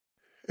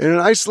In an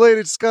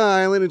isolated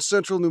sky island in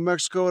central New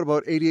Mexico at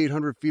about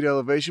 8,800 feet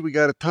elevation, we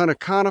got a ton of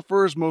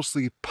conifers,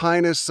 mostly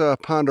Pinus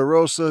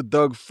ponderosa,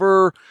 Doug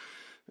fir,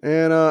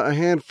 and a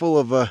handful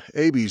of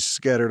abies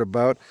scattered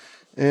about.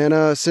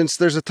 And since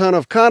there's a ton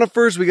of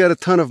conifers, we got a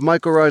ton of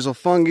mycorrhizal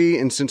fungi,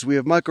 and since we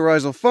have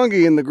mycorrhizal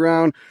fungi in the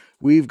ground,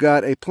 we've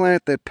got a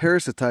plant that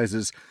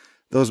parasitizes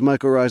those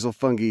mycorrhizal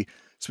fungi,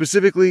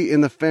 specifically in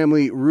the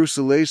family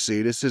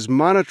Russulaceae. This is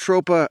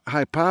Monotropa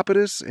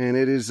hypopetus, and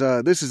it is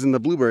this is in the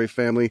blueberry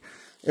family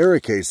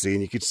Ericaceae.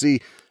 And you can see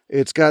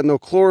it's got no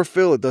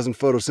chlorophyll, it doesn't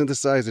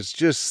photosynthesize, it's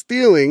just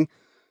stealing,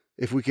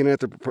 if we can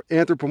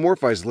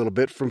anthropomorphize a little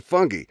bit, from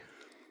fungi.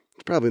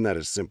 It's probably not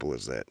as simple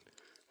as that.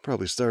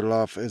 Probably started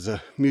off as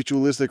a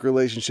mutualistic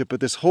relationship, but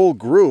this whole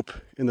group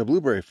in the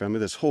blueberry family,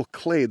 this whole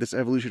clade, this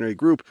evolutionary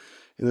group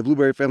in the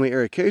blueberry family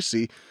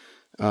Ericaceae,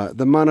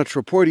 the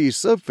Monotropoides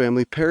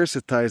subfamily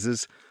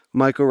parasitizes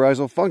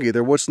mycorrhizal fungi.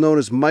 They're what's known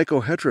as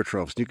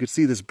mycoheterotrophs. You can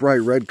see this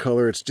bright red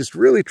color. It's just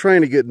really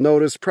trying to get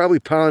noticed, probably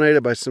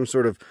pollinated by some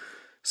sort of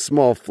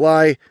small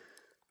fly.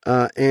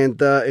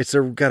 It's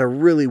got a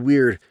really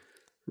weird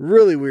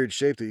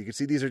shape to it. You can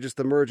see these are just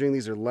emerging.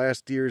 These are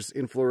last year's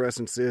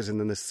inflorescences, and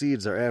then the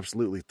seeds are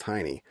absolutely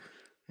tiny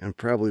and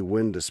probably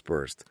wind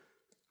dispersed.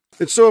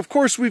 And so, of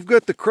course, we've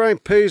got the crime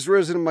pays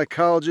resident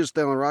mycologist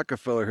Alan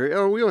Rockefeller here.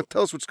 Alan, you want to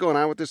tell us what's going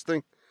on with this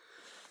thing?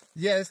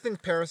 Yeah, this thing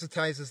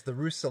parasitizes the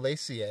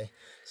Russulaceae.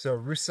 So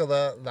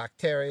Russula,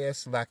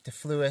 Lactarius,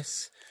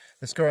 Lactifluus.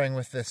 It's growing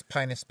with this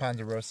Pinus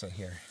ponderosa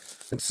here.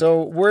 And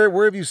so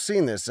where have you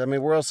seen this? I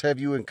mean, where else have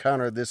you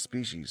encountered this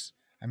species?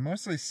 I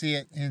mostly see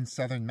it in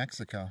southern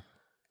Mexico.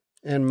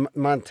 In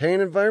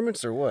montane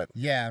environments or what?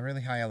 Yeah,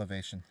 really high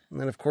elevation.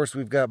 And then, of course,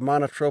 we've got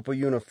Monotropa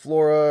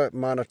uniflora,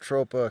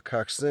 Monotropa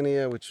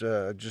coccinea, which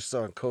I just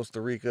saw in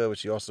Costa Rica,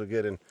 which you also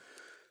get in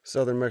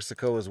southern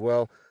Mexico as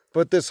well.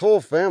 But this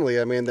whole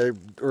family, I mean,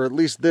 or at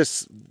least the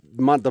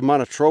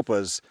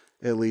Monotropas,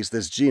 at least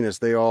this genus,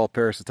 they all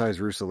parasitize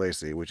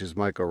Russulaceae, which is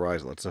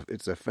mycorrhizal.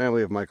 It's a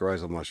family of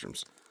mycorrhizal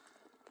mushrooms.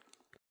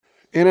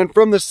 And then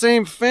from the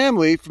same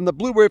family, from the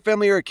blueberry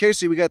family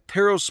Ericaceae, we got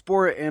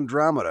Pterospora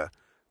andromeda,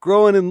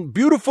 growing in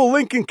beautiful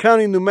Lincoln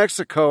County, New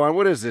Mexico, on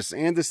what is this,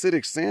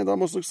 andesitic sand?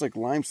 Almost looks like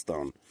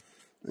limestone.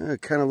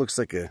 It kind of looks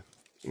like a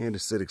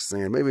andesitic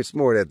sand. Maybe it's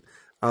more that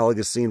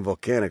Oligocene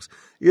volcanics.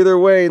 Either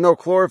way, no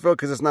chlorophyll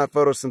because it's not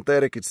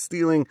photosynthetic. It's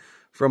stealing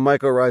from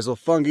mycorrhizal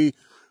fungi,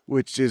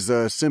 which is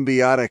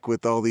symbiotic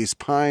with all these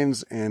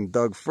pines and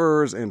Doug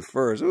firs and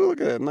firs. Oh, look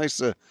at that nice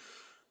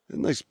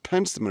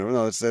penstemon.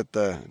 No, it's that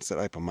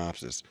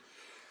Ipomopsis.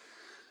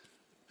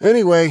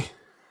 Anyway,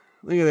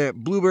 look at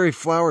that blueberry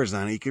flowers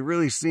on it. You can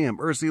really see them.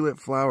 Ursulate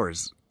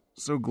flowers.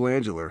 So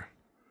glandular.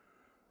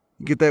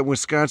 You get that in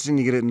Wisconsin,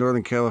 you get it in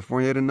Northern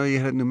California. I didn't know you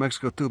had it in New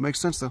Mexico too. It makes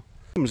sense though.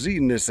 I'm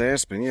eating this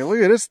aspen. Yeah,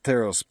 look at this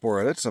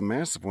Pterospora. That's a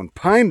massive one.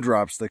 Pine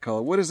drops, they call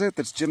it. What is that?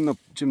 That's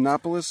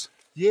Gymnopolis?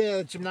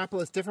 Yeah,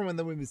 Gymnopolis, different one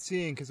than we've been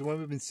seeing, because the one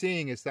we've been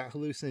seeing is that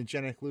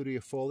hallucinogenic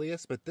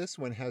luteifolius, but this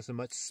one has a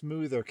much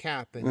smoother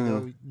cap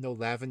and no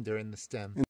lavender in the stem.